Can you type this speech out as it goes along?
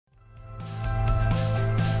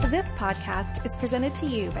This podcast is presented to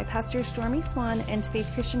you by Pastor Stormy Swan and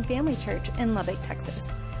Faith Christian Family Church in Lubbock,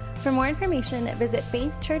 Texas. For more information, visit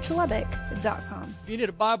faithchurchlubbock.com. If you need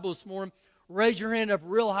a Bible this morning, raise your hand up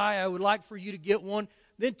real high. I would like for you to get one.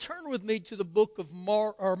 Then turn with me to the book of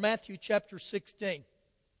Matthew chapter 16.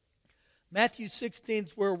 Matthew 16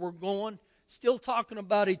 is where we're going. Still talking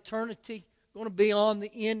about eternity. Going to be on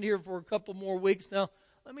the end here for a couple more weeks. Now,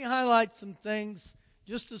 let me highlight some things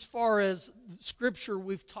just as far as Scripture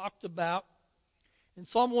we've talked about. In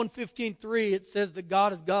Psalm 115:3, it says that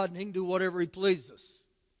God is God and He can do whatever He pleases.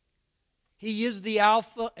 He is the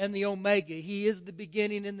Alpha and the Omega. He is the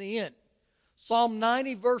beginning and the end. Psalm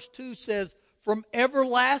 90 verse 2 says, from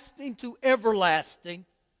everlasting to everlasting,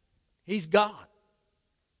 He's God.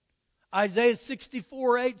 Isaiah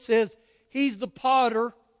 64:8 says, He's the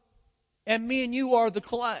potter and me and you are the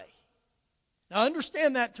clay. Now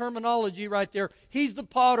understand that terminology right there. He's the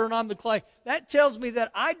potter and I'm the clay. That tells me that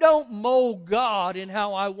I don't mold God in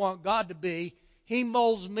how I want God to be. He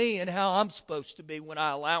molds me in how I'm supposed to be when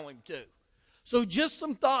I allow Him to. So just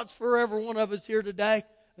some thoughts for every one of us here today.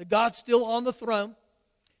 That God's still on the throne.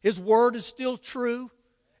 His Word is still true.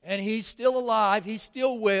 And He's still alive. He's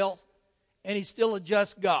still well. And He's still a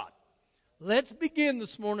just God. Let's begin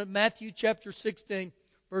this morning, Matthew chapter 16,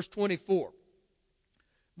 verse 24.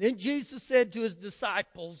 Then Jesus said to His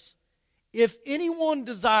disciples, if anyone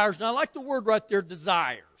desires, and I like the word right there,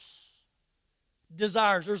 desires.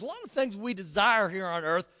 Desires. There's a lot of things we desire here on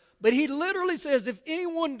earth, but He literally says, if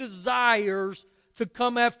anyone desires to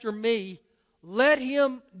come after me, let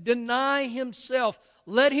him deny himself.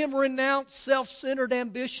 Let him renounce self-centered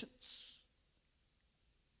ambitions.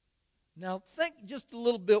 Now think just a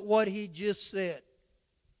little bit what He just said.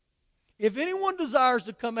 If anyone desires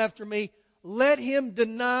to come after me, let him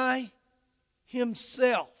deny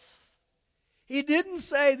himself. He didn't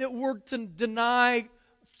say that we're to deny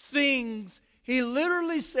things. He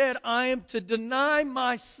literally said, I am to deny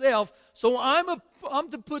myself. So I'm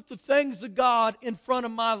to put the things of God in front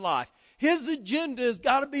of my life. His agenda has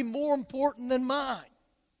got to be more important than mine.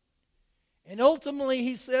 And ultimately,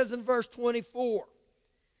 He says in verse 24,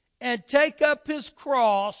 and take up His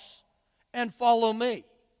cross and follow me.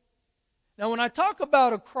 Now, when I talk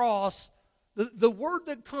about a cross, the word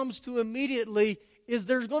that comes to immediately is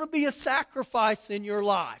there's going to be a sacrifice in your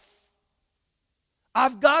life.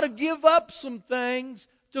 I've got to give up some things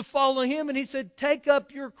to follow Him. And He said, take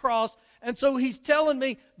up your cross. And so He's telling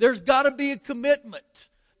me there's got to be a commitment.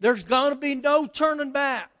 There's going to be no turning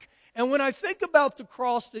back. And when I think about the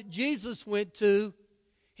cross that Jesus went to,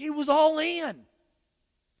 He was all in.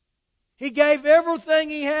 He gave everything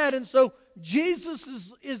He had. And so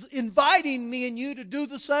Jesus is inviting me and you to do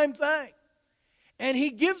the same thing. And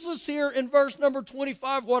He gives us here in verse number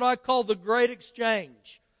 25 what I call the great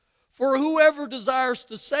exchange. For whoever desires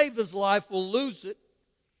to save his life will lose it.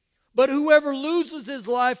 But whoever loses his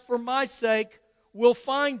life for my sake will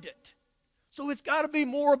find it. So it's got to be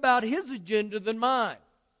more about His agenda than mine.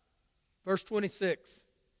 Verse 26.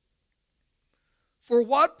 For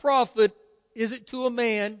what profit is it to a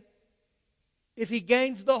man if he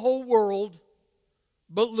gains the whole world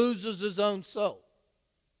but loses his own soul?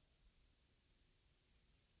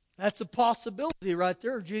 That's a possibility right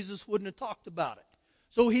there. Jesus wouldn't have talked about it.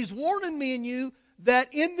 So He's warning me and you that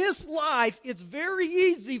in this life, it's very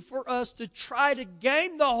easy for us to try to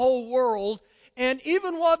gain the whole world. And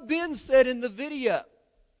even what Ben said in the video,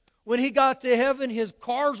 when he got to heaven, his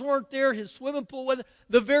cars weren't there, his swimming pool wasn't,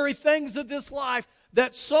 the very things of this life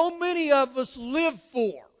that so many of us live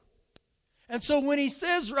for. And so when He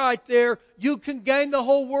says right there, you can gain the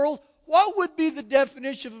whole world, what would be the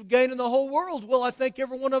definition of gaining the whole world? Well, I think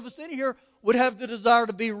every one of us in here would have the desire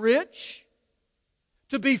to be rich,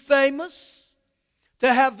 to be famous,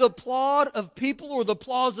 to have the applaud of people or the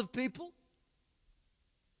applause of people.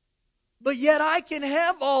 But yet I can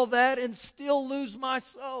have all that and still lose my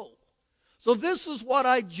soul. So this is what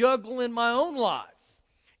I juggle in my own life.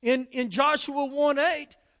 In Joshua 1:8,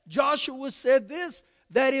 Joshua said this,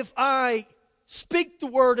 that if I speak the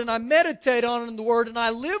Word and I meditate on the Word and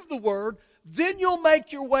I live the Word, then you'll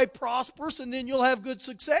make your way prosperous and then you'll have good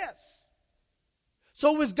success.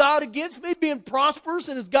 So is God against me being prosperous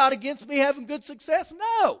and is God against me having good success?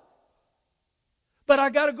 No. But I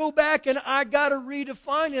got to go back and I got to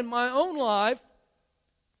redefine in my own life,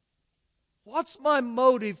 what's my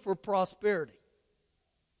motive for prosperity?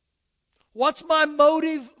 What's my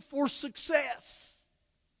motive for success?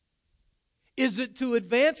 Is it to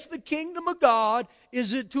advance the kingdom of God?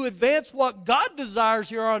 Is it to advance what God desires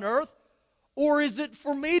here on earth? Or is it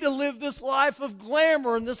for me to live this life of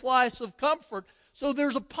glamour and this life of comfort? So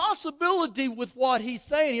there's a possibility with what he's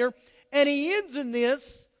saying here. And he ends in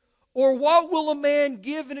this, Or what will a man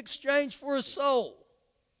give in exchange for his soul?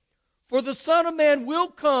 For the Son of Man will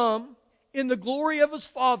come in the glory of his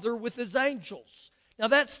Father with his angels. Now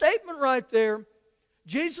that statement right there,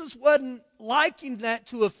 Jesus wasn't likening that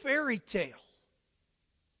to a fairy tale.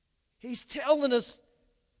 He's telling us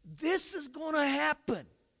this is going to happen.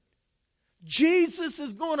 Jesus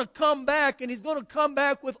is going to come back, and he's going to come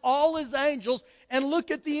back with all his angels. And look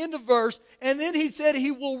at the end of verse. And then he said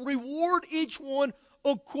he will reward each one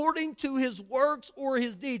according to his works or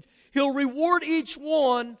his deeds. He'll reward each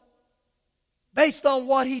one based on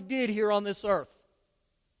what he did here on this earth.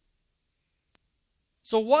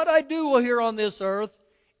 So what I do here on this earth,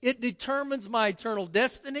 it determines my eternal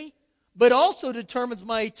destiny, but also determines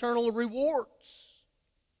my eternal rewards.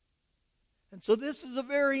 And so this is a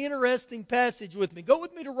very interesting passage with me. Go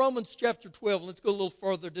with me to Romans chapter 12. Let's go a little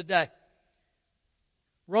further today.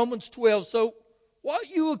 Romans 12. So what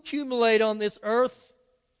you accumulate on this earth,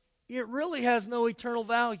 it really has no eternal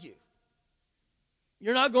value.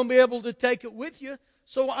 You're not going to be able to take it with you.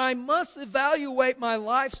 So I must evaluate my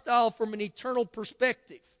lifestyle from an eternal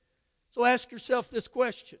perspective. So ask yourself this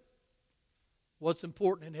question. What's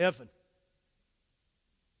important in heaven?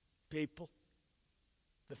 People.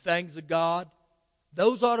 The things of God.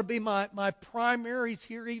 Those ought to be my primaries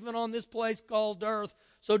here, even on this place called earth.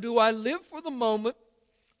 So do I live for the moment,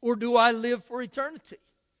 or do I live for eternity?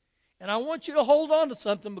 And I want you to hold on to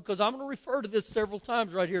something, because I'm going to refer to this several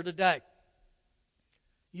times right here today.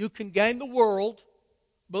 You can gain the world,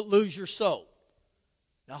 but lose your soul.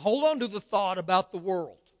 Now hold on to the thought about the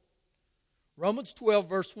world. Romans 12,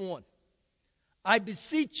 verse 1. I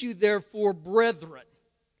beseech you, therefore, brethren,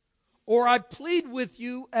 or I plead with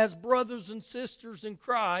you as brothers and sisters in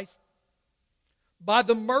Christ, by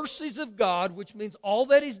the mercies of God, which means all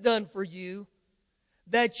that he's done for you,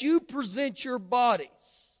 that you present your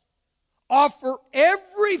bodies. Offer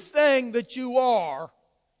everything that you are,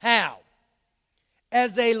 how?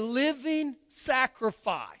 As a living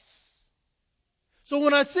sacrifice. So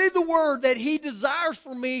when I see the word that he desires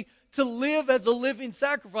for me to live as a living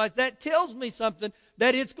sacrifice, that tells me something,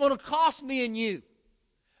 that it's going to cost me and you.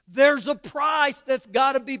 There's a price that's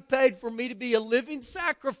got to be paid for me to be a living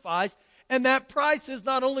sacrifice. And that price is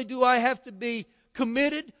not only do I have to be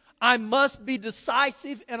committed, I must be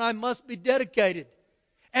decisive and I must be dedicated.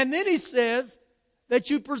 And then he says that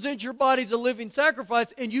you present your body as a living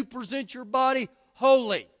sacrifice, and you present your body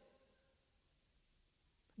holy,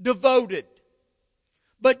 devoted.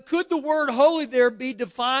 But could the word holy there be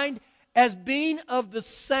defined as being of the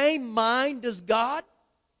same mind as God?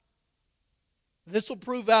 This will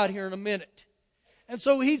prove out here in a minute. And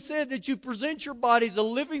so he said that you present your body as a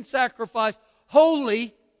living sacrifice,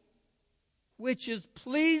 holy, which is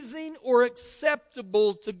pleasing or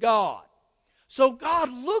acceptable to God. So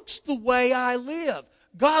God looks the way I live.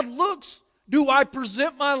 God looks, do I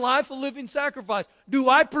present my life a living sacrifice? Do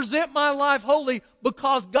I present my life holy?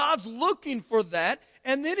 Because God's looking for that.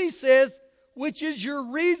 And then he says, which is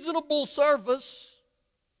your reasonable service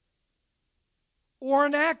or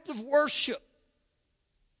an act of worship.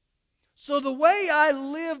 So the way I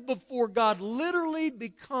live before God literally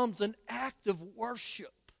becomes an act of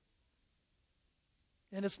worship.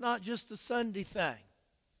 And it's not just a Sunday thing.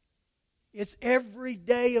 It's every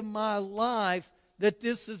day of my life that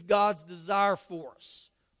this is God's desire for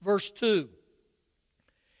us. Verse 2.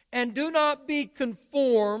 And do not be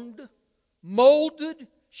conformed, molded,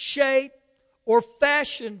 shaped, or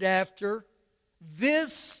fashioned after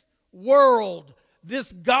this world,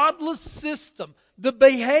 this godless system, the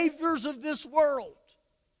behaviors of this world.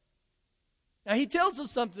 Now he tells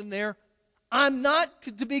us something there. I'm not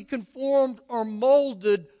to be conformed or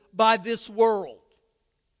molded by this world.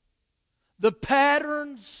 The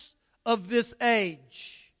patterns of this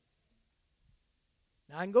age.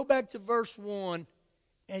 Now I can go back to verse 1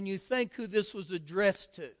 and you think who this was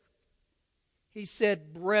addressed to. He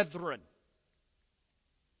said, brethren.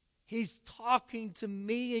 He's talking to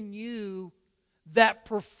me and you that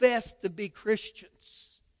profess to be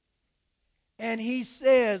Christians. And he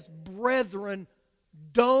says, brethren,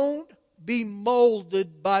 don't be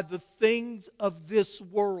molded by the things of this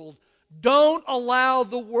world. Don't allow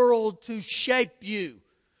the world to shape you.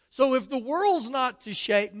 So if the world's not to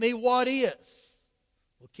shape me, what is?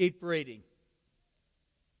 We'll keep reading.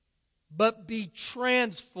 But be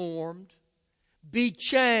transformed, be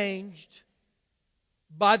changed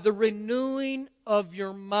by the renewing of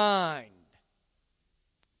your mind.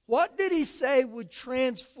 What did he say would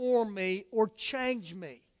transform me or change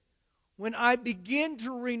me? When I begin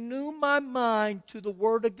to renew my mind to the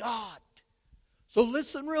Word of God. So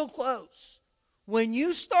listen real close. When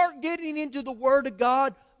you start getting into the Word of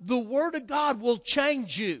God will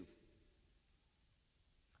change you.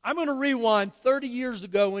 I'm going to rewind 30 years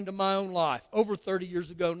ago into my own life, over 30 years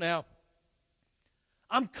ago now.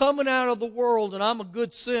 I'm coming out of the world and I'm a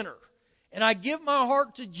good sinner. And I give my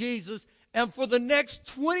heart to Jesus, and for the next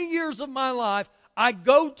 20 years of my life, I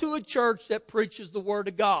go to a church that preaches the Word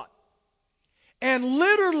of God. And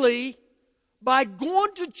literally, by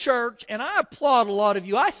going to church, and I applaud a lot of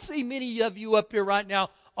you. I see many of you up here right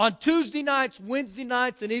now on Tuesday nights, Wednesday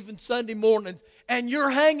nights, and even Sunday mornings, and you're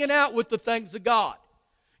hanging out with the things of God.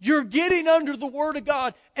 You're getting under the Word of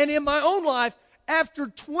God. And in my own life, after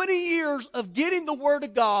 20 years of getting the Word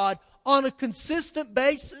of God on a consistent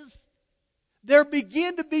basis, there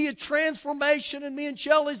began to be a transformation in me and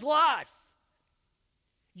Shelley's life.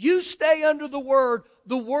 You stay under the Word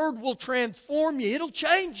will transform you. It'll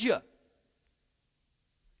change you.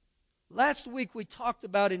 Last week we talked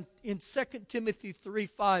about in 2 Timothy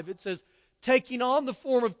 3:5, it says, taking on the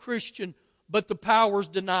form of Christian, but the power is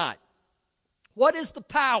denied. What is the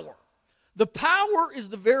power? The power is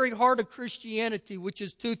the very heart of Christianity, which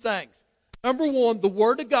is two things. Number one, the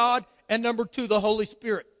Word of God, and number two, the Holy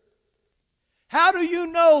Spirit. How do you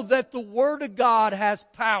know that the Word of God has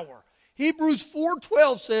power? Hebrews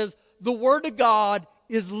 4:12 says the Word of God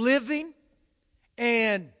is living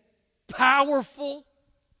and powerful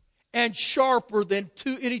and sharper than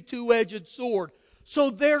any two-edged sword. So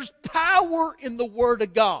there's power in the Word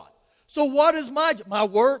of God. So what is my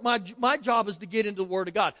job is to get into the Word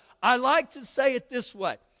of God. I like to say it this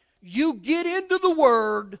way. You get into the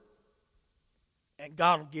Word and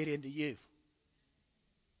God will get into you.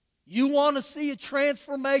 You want to see a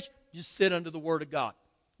transformation? Just sit under the Word of God.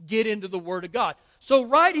 Get into the Word of God. So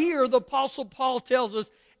right here, the Apostle Paul tells us,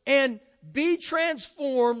 and be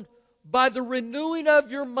transformed by the renewing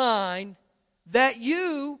of your mind, that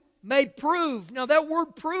you may prove. Now that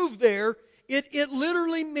word prove there, it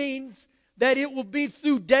literally means that it will be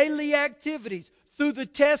through daily activities, through the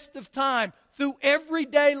test of time, through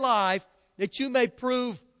everyday life, that you may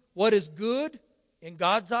prove what is good in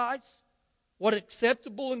God's eyes, what is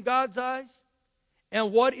acceptable in God's eyes,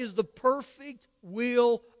 and what is the perfect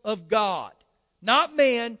will of God. Not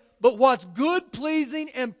man, but what's good, pleasing,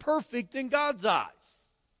 and perfect in God's eyes.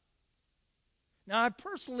 Now, I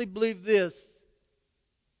personally believe this,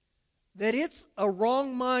 that it's a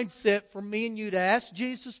wrong mindset for me and you to ask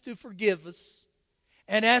Jesus to forgive us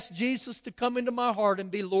and ask Jesus to come into my heart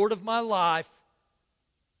and be Lord of my life,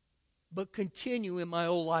 but continue in my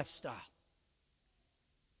old lifestyle.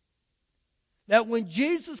 That when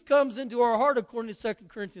Jesus comes into our heart, according to 2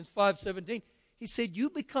 Corinthians 5:17, He said, you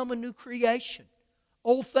become a new creation.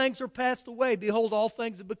 Old things are passed away. Behold, all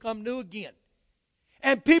things have become new again.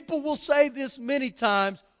 And people will say this many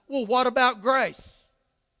times, well, what about grace?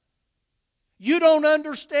 You don't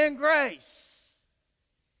understand grace.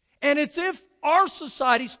 And it's if our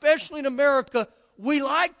society, especially in America, we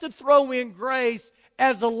like to throw in grace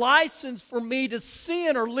as a license for me to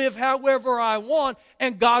sin or live however I want,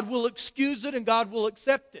 and God will excuse it and God will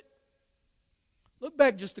accept it. Look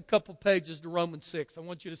back just a couple pages to Romans 6. I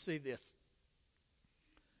want you to see this.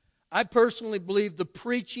 I personally believe the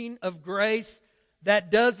preaching of grace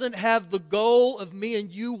that doesn't have the goal of me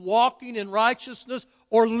and you walking in righteousness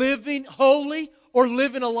or living holy or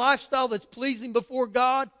living a lifestyle that's pleasing before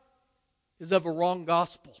God is of a wrong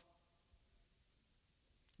gospel.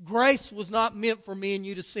 Grace was not meant for me and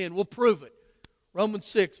you to sin. We'll prove it. Romans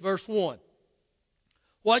 6, verse 1.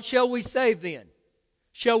 What shall we say then?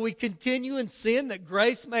 Shall we continue in sin that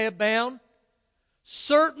grace may abound?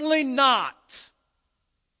 Certainly not.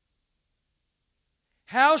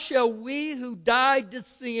 How shall we who died to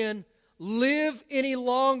sin live any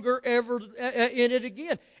longer ever in it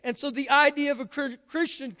again? And so the idea of a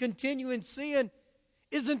Christian continuing in sin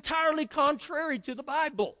is entirely contrary to the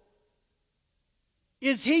Bible.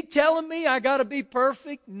 Is he telling me I got to be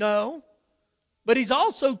perfect? No. But he's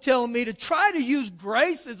also telling me to try to use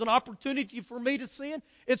grace as an opportunity for me to sin.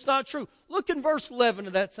 It's not true. Look in verse 11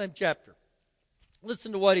 of that same chapter.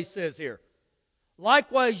 Listen to what he says here.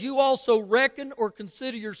 Likewise, you also reckon or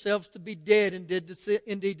consider yourselves to be dead indeed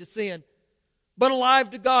to sin, but alive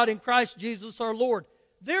to God in Christ Jesus our Lord.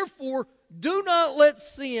 Therefore, do not let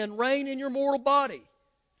sin reign in your mortal body,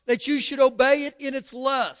 that you should obey it in its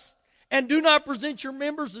lust. And do not present your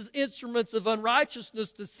members as instruments of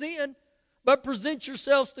unrighteousness to sin, but present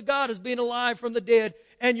yourselves to God as being alive from the dead,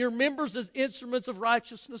 and your members as instruments of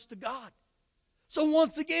righteousness to God. So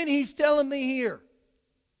once again, he's telling me here,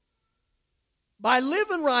 by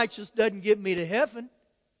living righteous doesn't get me to heaven.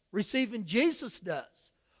 Receiving Jesus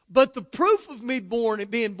does. But the proof of me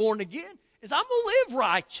being born again is I'm going to live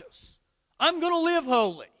righteous. I'm going to live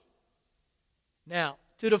holy. Now,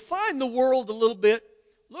 to define the world a little bit,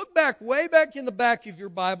 Look back, way back in the back of your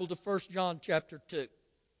Bible to 1 John chapter 2.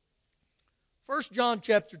 1 John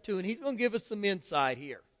chapter 2, and he's going to give us some insight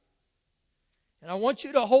here. And I want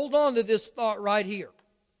you to hold on to this thought right here.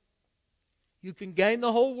 You can gain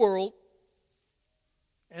the whole world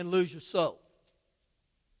and lose your soul.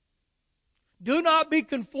 Do not be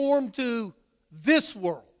conformed to this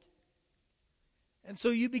world. And so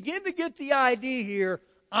you begin to get the idea here,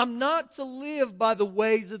 I'm not to live by the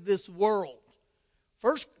ways of this world.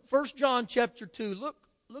 First John chapter 2,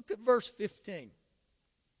 look at verse 15.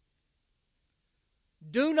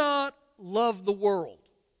 Do not love the world.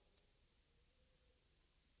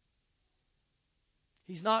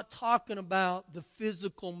 He's not talking about the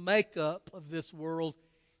physical makeup of this world.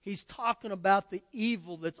 He's talking about the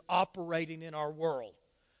evil that's operating in our world.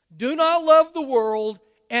 Do not love the world,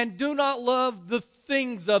 and do not love the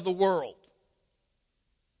things of the world.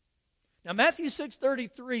 Now, Matthew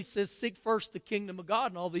 6:33 says, seek first the kingdom of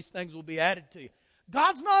God, and all these things will be added to you.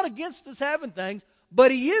 God's not against us having things,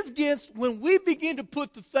 but He is against when we begin to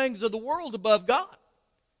put the things of the world above God.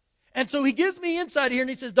 And so He gives me insight here, and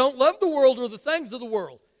He says, don't love the world or the things of the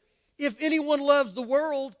world. If anyone loves the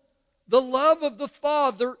world, the love of the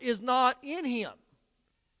Father is not in him.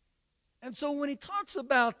 And so when He talks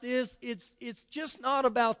about this, it's just not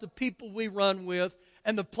about the people we run with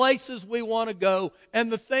and the places we want to go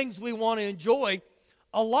and the things we want to enjoy.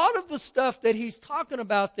 A lot of the stuff that He's talking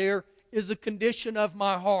about there is a condition of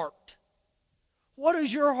my heart. What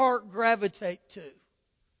does your heart gravitate to?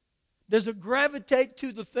 Does it gravitate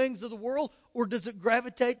to the things of the world, or does it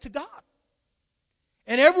gravitate to God?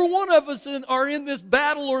 And every one of us are in this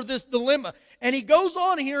battle or this dilemma. And he goes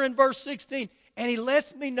on here in verse 16, and he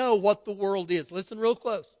lets me know what the world is. Listen real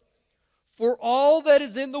close. For all that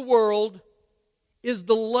is in the world is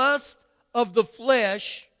the lust of the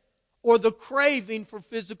flesh, or the craving for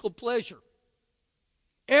physical pleasure.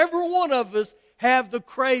 Every one of us have the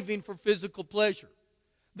craving for physical pleasure.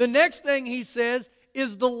 The next thing he says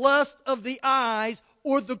is the lust of the eyes,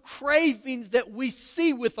 or the cravings that we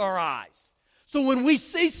see with our eyes. So when we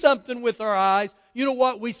see something with our eyes, you know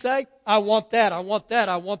what we say? I want that, I want that,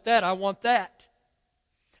 I want that, I want that.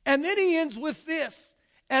 And then he ends with this,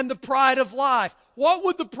 and the pride of life. What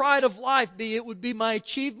would the pride of life be? It would be my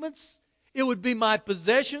achievements. It would be my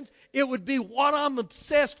possessions. It would be what I'm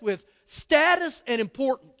obsessed with, status and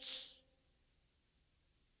importance.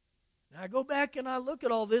 Now I go back and I look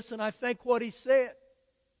at all this and I think what he said.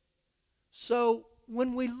 So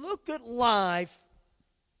when we look at life,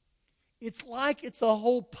 it's like it's a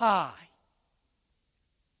whole pie.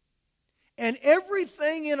 And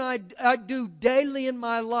everything I do daily in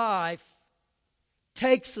my life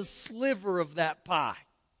takes a sliver of that pie.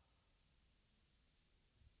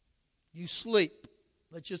 You sleep,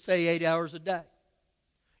 let's just say 8 hours a day.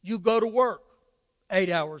 You go to work 8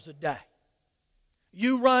 hours a day.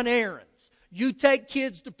 You run errands. You take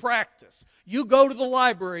kids to practice. You go to the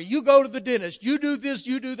library. You go to the dentist. You do this,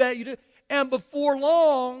 you do that, you do. And before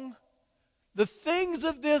long, the things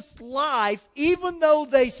of this life, even though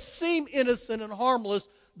they seem innocent and harmless,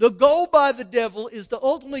 the goal by the devil is to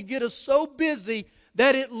ultimately get us so busy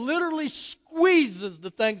that it literally squeezes the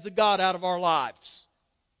things of God out of our lives.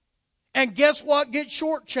 And guess what gets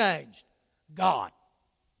shortchanged? God.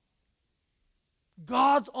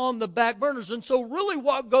 God's on the back burners. And so really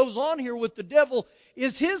what goes on here with the devil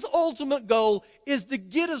is his ultimate goal is to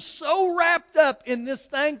get us so wrapped up in this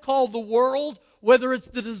thing called the world, whether it's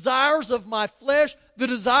the desires of my flesh, the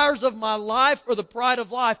desires of my life, or the pride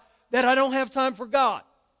of life, that I don't have time for God.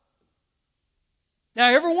 Now,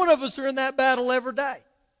 every one of us are in that battle every day.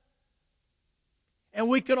 And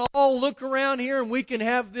we can all look around here and we can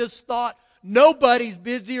have this thought, nobody's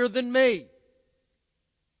busier than me.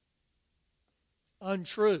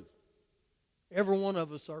 Untrue. Every one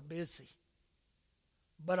of us are busy.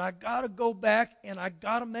 But I got to go back and I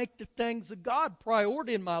got to make the things of God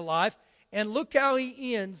priority in my life. And look how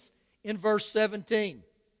he ends in verse 17.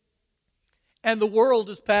 And the world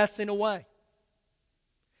is passing away.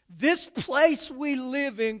 This place we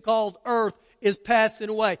live in called earth is passing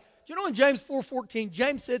away. Do you know in James 4:14,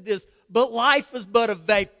 James said this, but life is but a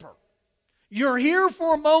vapor. You're here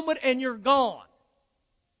for a moment and you're gone.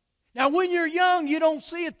 Now when you're young, you don't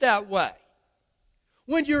see it that way.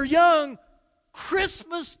 When you're young,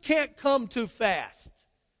 Christmas can't come too fast.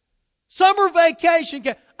 Summer vacation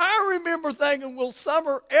can't. I remember thinking, will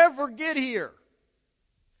summer ever get here?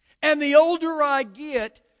 And the older I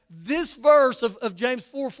get, this verse of James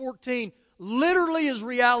 4:14 literally is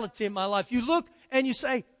reality in my life. You look and you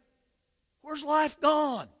say, where's life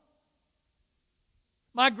gone?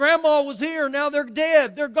 My grandma was here, now they're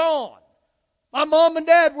dead, they're gone. My mom and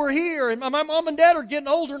dad were here, and my mom and dad are getting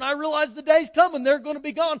older, and I realize the day's coming, they're going to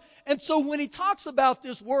be gone. And so when he talks about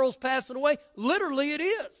this world's passing away, literally it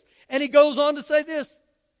is. And he goes on to say this,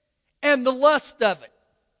 and the lust of it.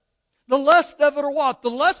 The lust of it are what? The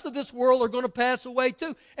lust of this world are going to pass away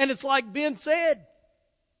too. And it's like Ben said,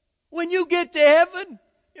 when you get to heaven,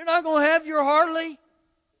 you're not going to have your Harley.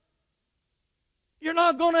 You're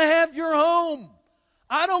not going to have your home.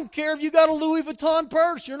 I don't care if you got a Louis Vuitton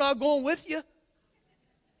purse, you're not going with you.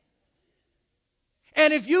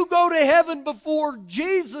 And if you go to heaven before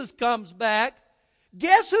Jesus comes back,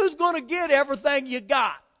 guess who's going to get everything you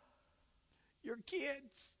got? Your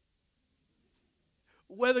kids.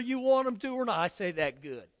 Whether you want them to or not. I say that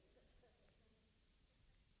good.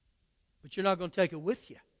 But you're not going to take it with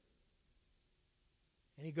you.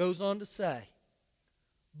 And he goes on to say,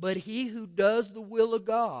 but he who does the will of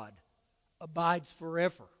God abides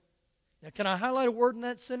forever. Now, can I highlight a word in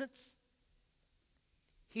that sentence?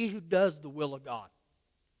 He who does the will of God.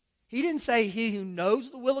 He didn't say he who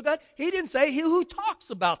knows the will of God. He didn't say he who talks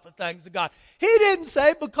about the things of God. He didn't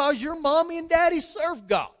say because your mommy and daddy serve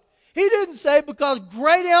God. He didn't say because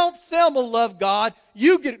great Aunt Thelma loved God,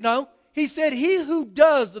 you get it. No, he said he who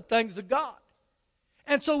does the things of God.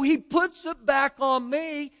 And so he puts it back on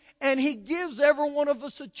me, and he gives every one of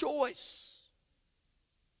us a choice.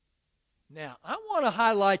 Now, I want to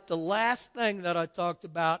highlight the last thing that I talked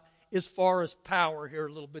about as far as power here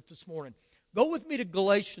a little bit this morning. Go with me to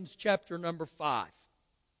Galatians chapter number 5.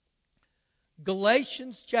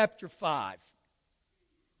 Galatians chapter 5.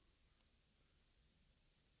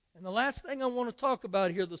 And the last thing I want to talk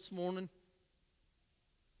about here this morning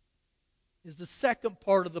is the second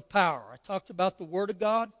part of the power. I talked about the Word of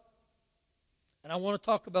God, and I want to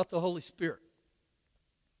talk about the Holy Spirit.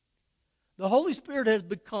 The Holy Spirit has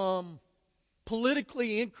become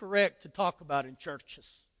politically incorrect to talk about in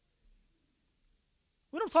churches.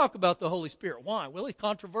 We don't talk about the Holy Spirit. Why? Well, it's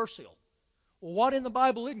controversial. Well, what in the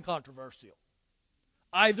Bible isn't controversial?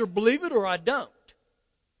 I either believe it or I don't.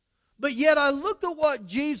 But yet I look at what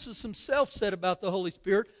Jesus himself said about the Holy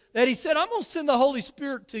Spirit, that he said, I'm going to send the Holy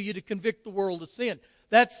Spirit to you to convict the world of sin.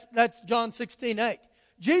 That's John 16:8.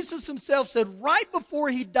 Jesus himself said right before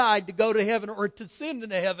he died to go to heaven or to ascend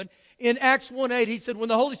into heaven, in Acts 1:8, he said, when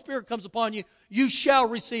the Holy Spirit comes upon you, you shall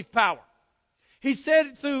receive power. He said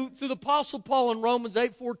it through the Apostle Paul in Romans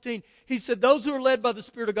 8:14. He said, those who are led by the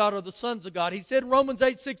Spirit of God are the sons of God. He said in Romans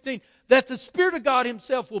 8:16 that the Spirit of God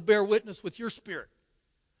himself will bear witness with your spirit.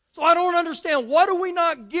 So I don't understand. What do we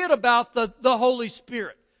not get about the Holy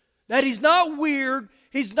Spirit? That he's not weird.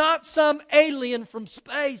 He's not some alien from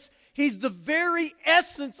space. He's the very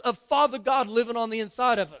essence of Father God living on the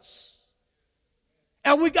inside of us.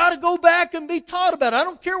 And we got to go back and be taught about it. I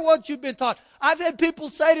don't care what you've been taught. I've had people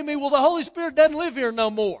say to me, well, the Holy Spirit doesn't live here no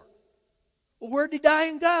more. Well, where did he die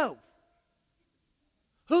and go?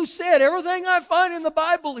 Who said everything I find in the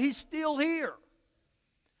Bible, he's still here?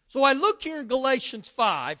 So I look here in Galatians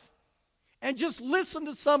 5 and just listen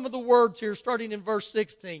to some of the words here starting in verse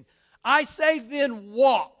 16. I say then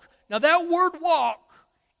walk. Now that word walk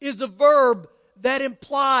is a verb that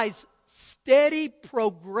implies steady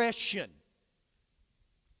progression.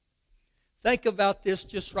 Think about this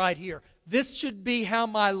just right here. This should be how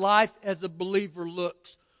my life as a believer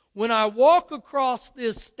looks. When I walk across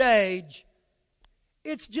this stage,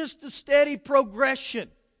 it's just a steady progression.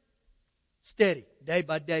 Steady, day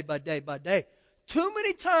by day by day by day. Too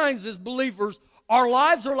many times as believers, our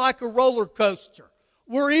lives are like a roller coaster.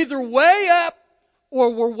 We're either way up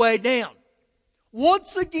or we're way down.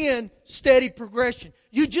 Once again, steady progression.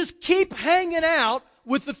 You just keep hanging out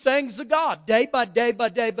with the things of God, day by day by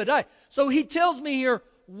day by day. So he tells me here,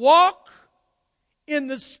 walk in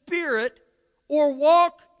the Spirit or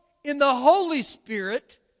walk in the Holy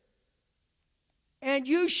Spirit, and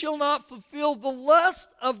you shall not fulfill the lust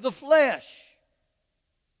of the flesh.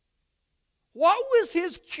 What was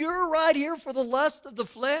his cure right here for the lust of the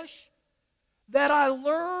flesh? That I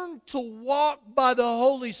learned to walk by the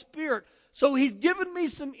Holy Spirit. So he's given me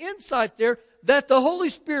some insight there that the Holy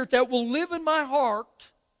Spirit that will live in my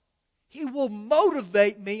heart, he will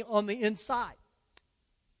motivate me on the inside.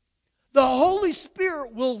 The Holy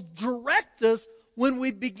Spirit will direct us when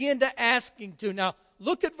we begin to ask him to. Now,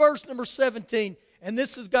 look at verse number 17, and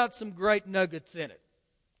this has got some great nuggets in it.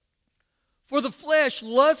 For the flesh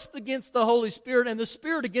lusts against the Holy Spirit, and the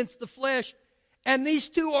Spirit against the flesh, and these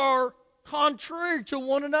two are contrary to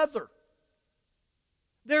one another.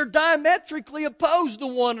 They're diametrically opposed to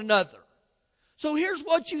one another. So here's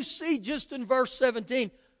what you see just in verse 17.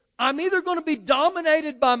 I'm either going to be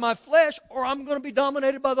dominated by my flesh or I'm going to be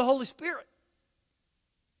dominated by the Holy Spirit.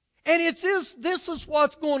 And this is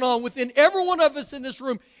what's going on within every one of us in this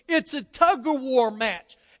room. It's a tug-of-war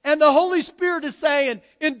match. And the Holy Spirit is saying,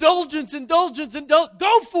 indulgence, indulgence, indulgence.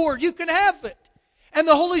 Go for it. You can have it. And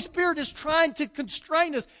the Holy Spirit is trying to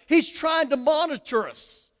constrain us. He's trying to monitor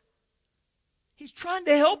us. He's trying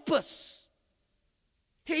to help us.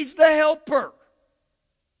 He's the helper.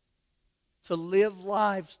 To live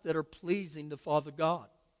lives that are pleasing to Father God.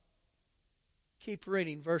 Keep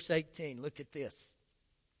reading verse 18. Look at this.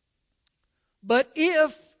 But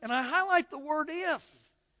if, and I highlight the word if,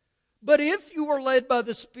 but if you are led by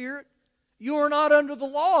the Spirit, you are not under the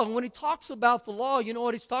law. And when he talks about the law, you know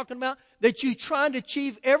what he's talking about? That you trying to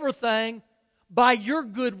achieve everything by your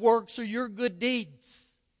good works or your good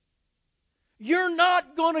deeds. You're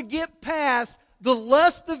not going to get past the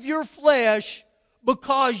lust of your flesh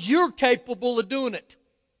because you're capable of doing it.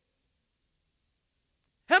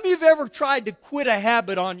 How many of you have ever tried to quit a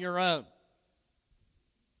habit on your own?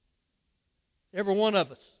 Every one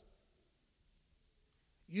of us.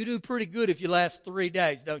 You do pretty good if you last 3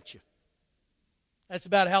 days, don't you? That's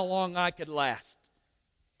about how long I could last.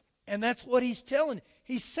 And that's what he's telling.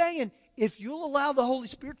 He's saying, if you'll allow the Holy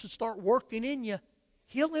Spirit to start working in you,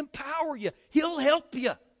 He'll empower you. He'll help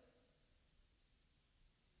you.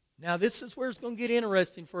 Now, this is where it's going to get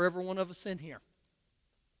interesting for every one of us in here.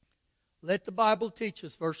 Let the Bible teach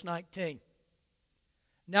us, verse 19.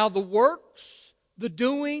 Now, the works, the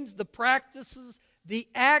doings, the practices, the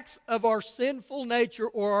acts of our sinful nature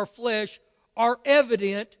or our flesh are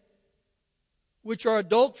evident, which are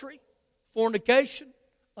adultery, fornication,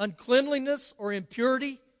 uncleanliness or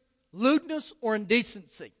impurity, lewdness or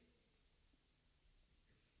indecency.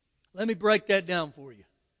 Let me break that down for you.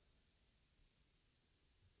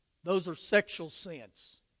 Those are sexual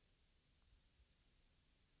sins.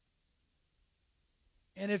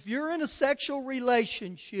 And if you're in a sexual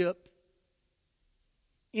relationship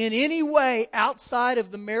in any way outside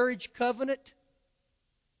of the marriage covenant,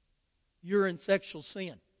 you're in sexual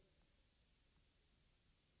sin.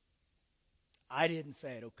 I didn't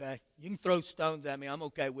say it, okay? You can throw stones at me. I'm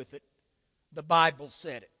okay with it. The Bible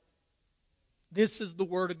said it. This is the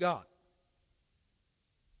Word of God.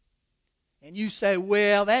 And you say,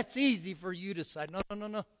 well, that's easy for you to say.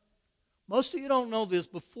 No. Most of you don't know this.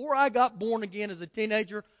 Before I got born again as a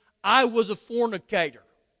teenager, I was a fornicator.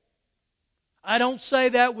 I don't say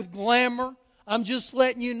that with glamour. I'm just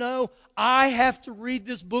letting you know I have to read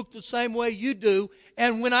this book the same way you do.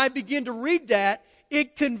 And when I begin to read that,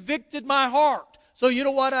 it convicted my heart. So you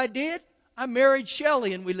know what I did? I married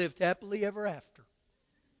Shelley and we lived happily ever after.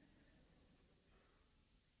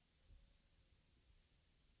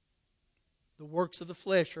 The works of the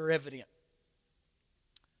flesh are evident.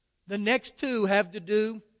 The next two have to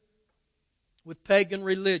do with pagan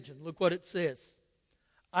religion. Look what it says.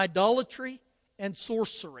 Idolatry and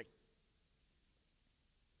sorcery.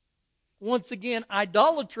 Once again,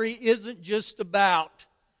 idolatry isn't just about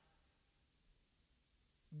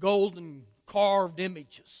golden carved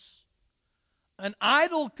images. An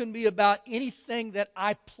idol can be about anything that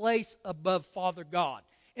I place above Father God.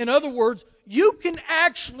 In other words, you can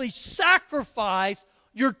actually sacrifice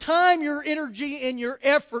your time, your energy, and your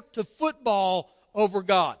effort to football over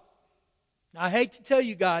God. Now, I hate to tell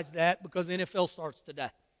you guys that because the NFL starts today.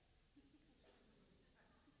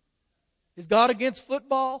 Is God against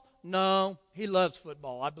football? No, He loves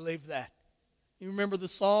football. I believe that. You remember the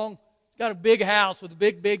song? He's got a big house with a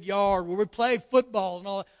big yard where we play football and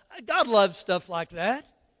all that. God loves stuff like that.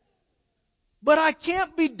 But I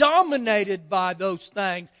can't be dominated by those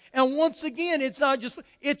things. And once again, it's not just,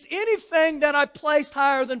 it's anything that I place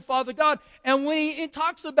higher than Father God. And when he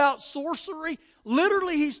talks about sorcery,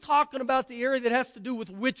 literally he's talking about the area that has to do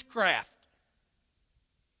with witchcraft.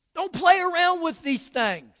 Don't play around with these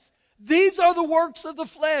things. These are the works of the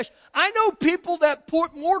flesh. I know people that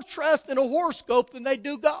put more trust in a horoscope than they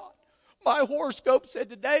do God. My horoscope said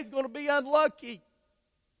today's going to be unlucky.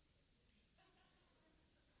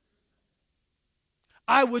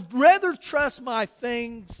 I would rather trust my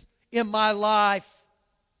things in my life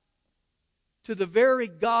to the very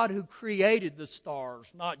God who created the stars,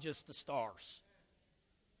 not just the stars.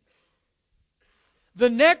 The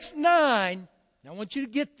next 9, now I want you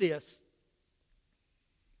to get this,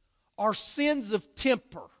 are sins of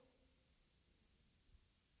temper.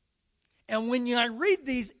 And when I read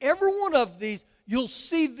these, every one of these, you'll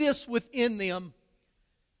see this within them.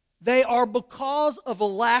 They are because of a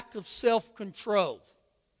lack of self-control.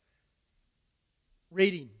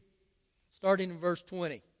 Reading, starting in verse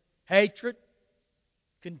 20. Hatred,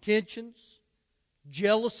 contentions,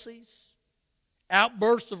 jealousies,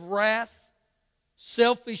 outbursts of wrath,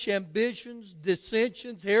 selfish ambitions,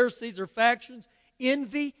 dissensions, heresies or factions,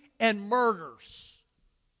 envy, and murders.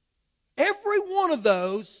 Every one of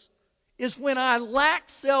those is when I lack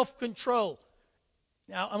self-control.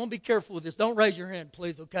 Now, I'm going to be careful with this. Don't raise your hand,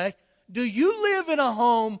 please, okay? Do you live in a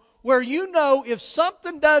home where you know if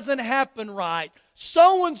something doesn't happen right,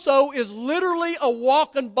 so-and-so is literally a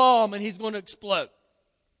walking bomb and he's going to explode?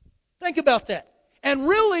 Think about that. And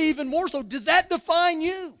really, even more so, does that define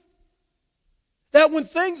you? That when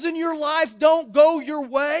things in your life don't go your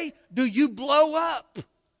way, do you blow up?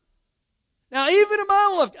 Now, even in my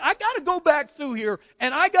own life, I got to go back through here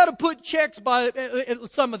and I got to put checks by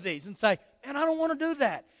some of these and say, man, I don't want to do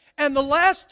that. And the last